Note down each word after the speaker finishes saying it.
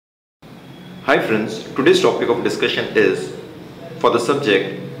Hi friends, today's topic of discussion is for the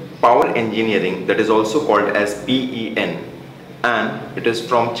subject Power Engineering, that is also called as PEN, and it is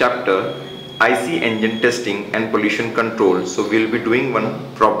from chapter IC Engine Testing and Pollution Control. So we will be doing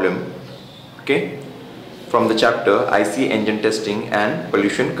one problem, okay, from the chapter IC Engine Testing and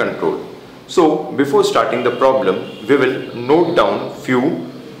Pollution Control. So before starting the problem, we will note down few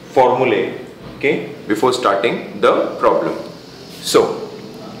formulae, okay, before starting the problem. So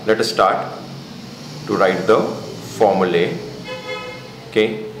let us start to write the formulae.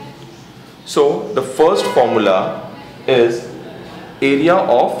 Okay, so the first formula is area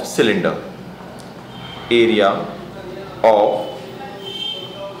of cylinder. Area of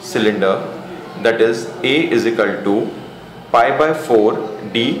cylinder, that is A is equal to pi by 4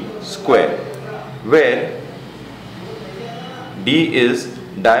 d square, where d is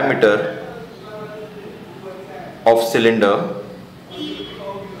diameter of cylinder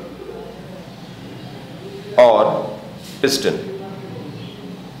or piston.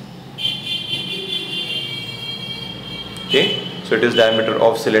 Okay, so it is diameter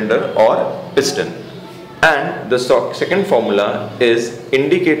of cylinder or piston. And the second formula is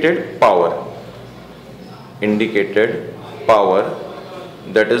indicated power. Indicated power,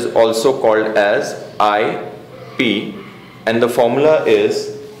 that is also called as IP, and the formula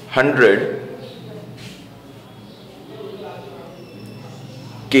is 100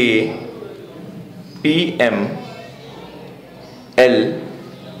 K PM L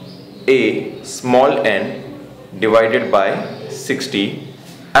A small n divided by 60,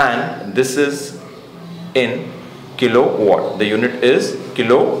 and this is in kilowatt. The unit is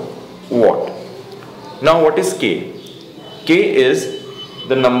kilowatt. Now what is K? K is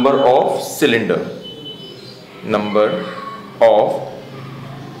the number of cylinder. Number of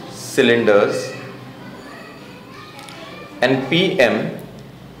cylinders, and PM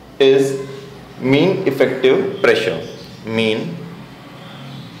is mean effective pressure. Mean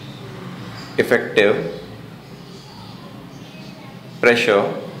effective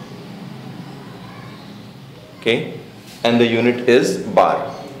pressure, okay, and the unit is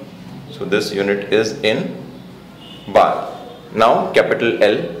bar. So this unit is in bar. Now capital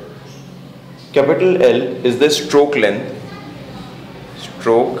L. Capital L is the stroke length.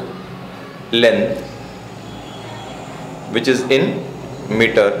 Stroke length, which is in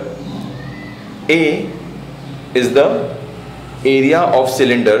meter. A is the area of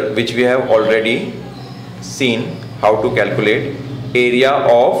cylinder, which we have already seen how to calculate. Area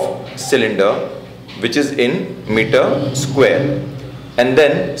of cylinder, which is in meter square, and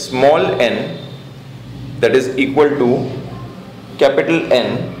then small n, that is equal to capital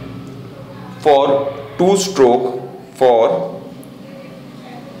N for two stroke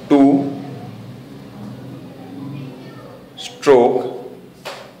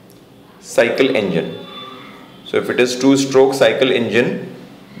cycle engine. So if it is two stroke cycle engine,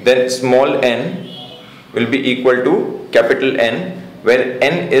 then small n will be equal to capital N, where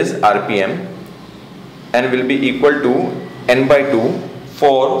n is RPM, and will be equal to n by 2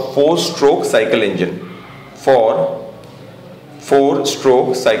 for 4-stroke cycle engine. For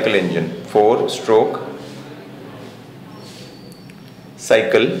 4-stroke cycle engine. 4-stroke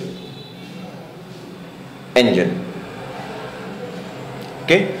cycle engine.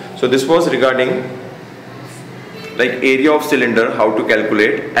 Okay, so this was regarding like area of cylinder, how to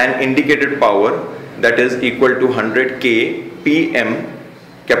calculate, and indicated power, that is equal to 100 K PM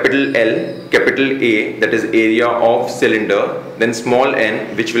capital L capital A, that is area of cylinder, then small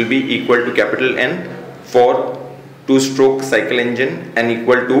n, which will be equal to capital N for 2-stroke cycle engine, and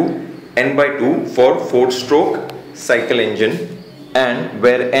equal to n by 2 for 4-stroke cycle engine, and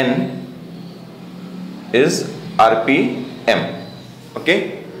where n is RPM.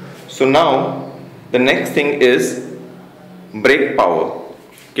 Okay, so now the next thing is brake power.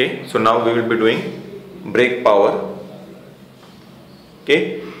 Okay, so now we will be doing brake power.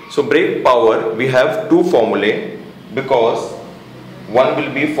 Okay, so brake power, we have two formulae, because one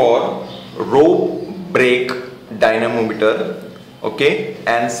will be for rope brake dynamometer, okay,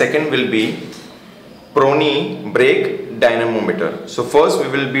 and second will be Prony brake dynamometer. So first we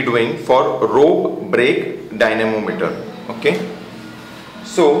will be doing for rope brake dynamometer. Okay,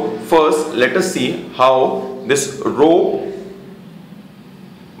 so first let us see how this rope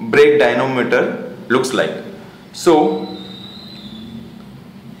brake dynamometer looks like. So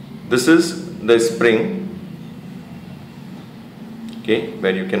this is the spring, okay,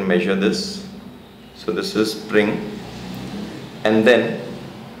 where you can measure this. So this is spring, and then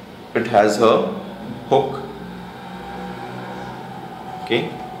it has a hook, okay,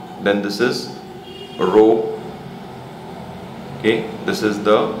 then this is rope, okay, this is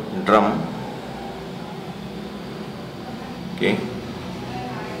the drum, Okay,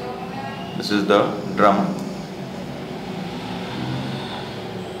 this is the drum.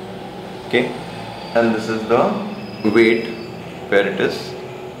 Okay, and this is the weight, where it is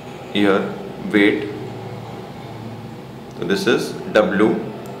here, weight. So this is W.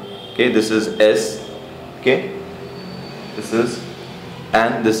 Okay, this is S. Okay, this is,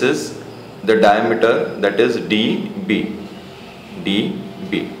 and this is the diameter, that is dB.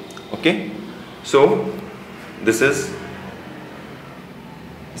 Okay, so this is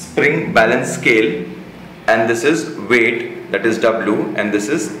spring balance scale, and this is weight, that is W, and this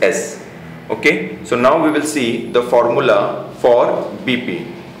is S. Okay, so now we will see the formula for BP.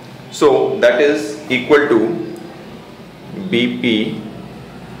 So that is equal to BP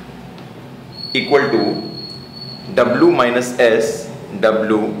equal to W minus S,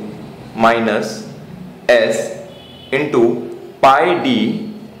 W minus S into pi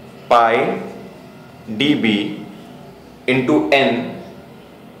dB into N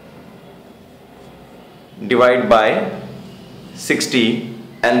divided by 60,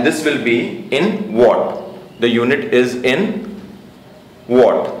 and this will be in watt. The unit is in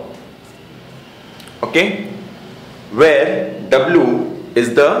watt. Okay, where W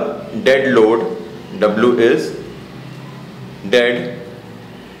is the dead load, W is dead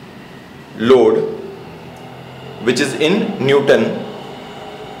load, which is in Newton.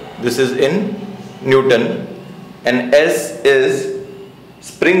 This is in Newton, and S is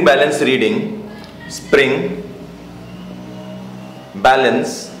spring balance reading, spring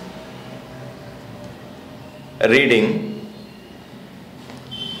balance reading,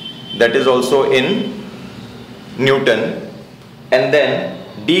 that is also in Newton, and then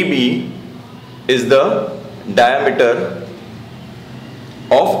dB is the diameter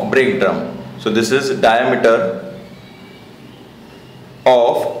of brake drum. So this is diameter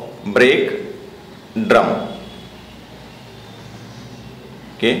of brake drum.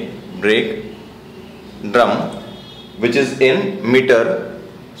 Okay, brake drum, which is in meter.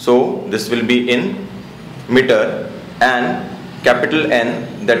 So this will be in meter, and capital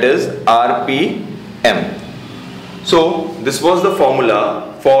N, that is RPM. So this was the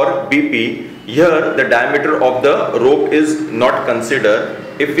formula for BP. Here the diameter of the rope is not considered.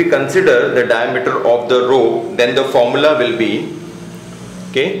 If we consider the diameter of the rope, then the formula will be,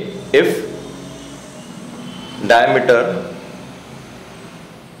 okay, if diameter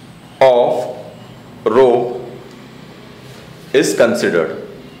of rope is considered,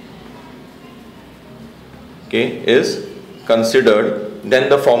 okay, is considered, then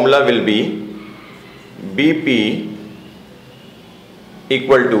the formula will be BP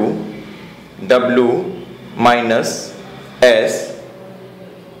equal to W minus S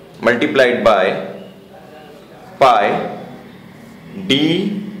multiplied by pi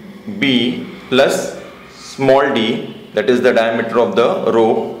dB plus small d, that is the diameter of the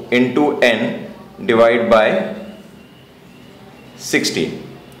rope, into N divided by 60.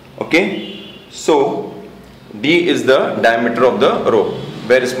 Okay, so D is the diameter of the rope,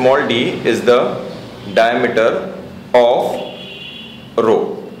 where small d is the diameter of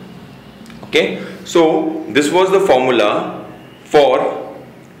rope. Okay, so this was the formula for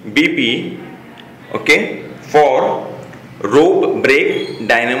BP, okay, for rope brake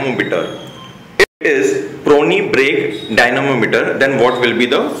dynamometer. If it is Prony brake dynamometer, then what will be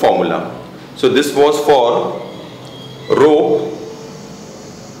the formula? So this was for rope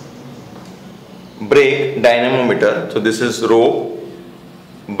brake dynamometer. So this is rope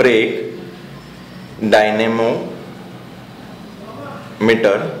brake dynamometer.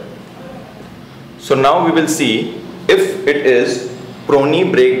 So now we will see, if it is Prony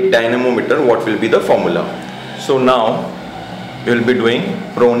brake dynamometer, what will be the formula. So now we will be doing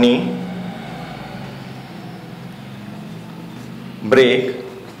Prony brake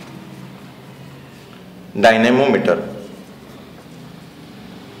dynamometer.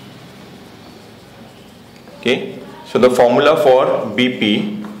 Okay, so the formula for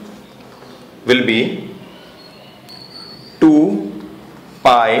BP will be 2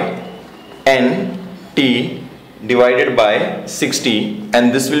 pi NT divided by 60,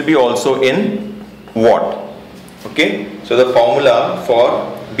 and this will be also in watt. Okay, so the formula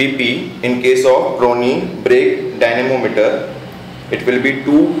for BP in case of Prony brake dynamometer, it will be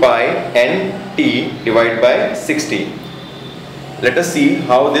 2 pi NT divided by 60. Let us see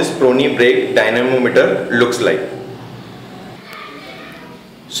how this Prony brake dynamometer looks like.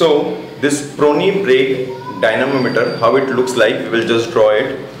 So this Prony brake dynamometer, how it looks like, we will just draw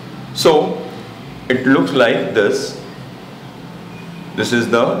it. So it looks like this. This is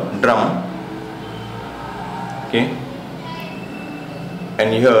the drum, okay,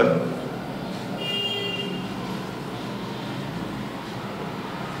 and here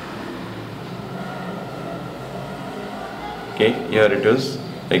Okay, here it is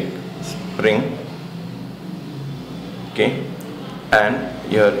like spring. Okay, and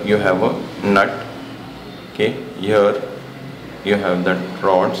here you have a nut. Okay, here you have the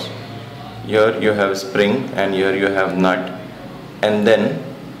rods, here you have spring, and here you have nut, and then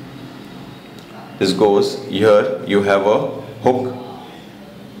this goes here you have a hook.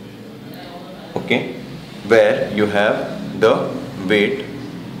 Okay, where you have the weight.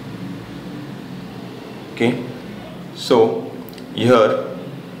 Okay, so here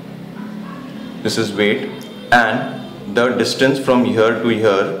this is weight, and the distance from here to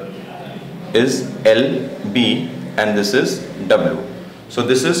here is LB, and this is W. So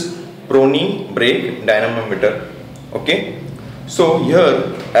this is Formulae brake dynamometer. Okay, so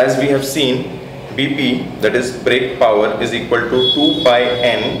here as we have seen, BP, that is brake power, is equal to 2 pi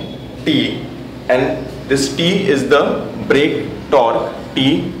n T, and this T is the brake torque.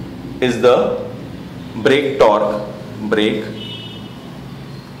 T is the brake torque.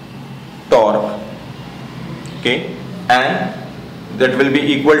 Okay, and that will be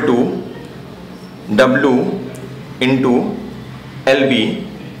equal to W into LB.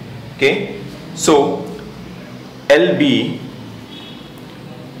 Okay, so LB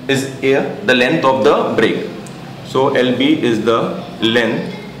is here the length of the brake. So LB is the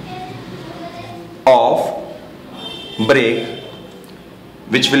length of brake,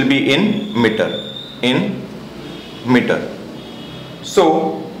 which will be in meter.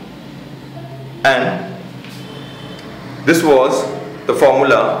 So, and this was the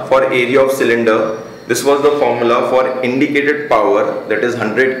formula for area of cylinder. This was the formula for indicated power, that is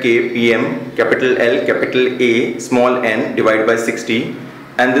 100 kpm, capital L, capital A, small n divided by 60.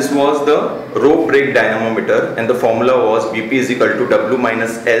 And this was the rope brake dynamometer, and the formula was BP is equal to W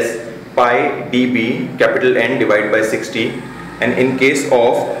minus S pi dB, capital N divided by 60. And in case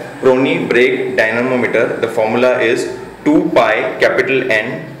of Formulae brake dynamometer, the formula is 2 pi capital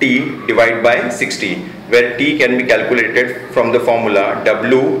N T divided by 60, where T can be calculated from the formula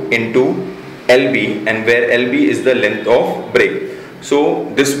W into LB, and where LB is the length of brake. So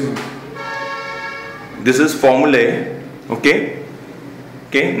this is Formulae. Okay,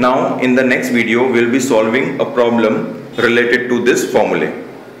 now in the next video we'll be solving a problem related to this Formulae.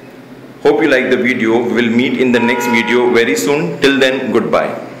 Hope you like the video. We will meet in the next video very soon. Till then,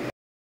 goodbye.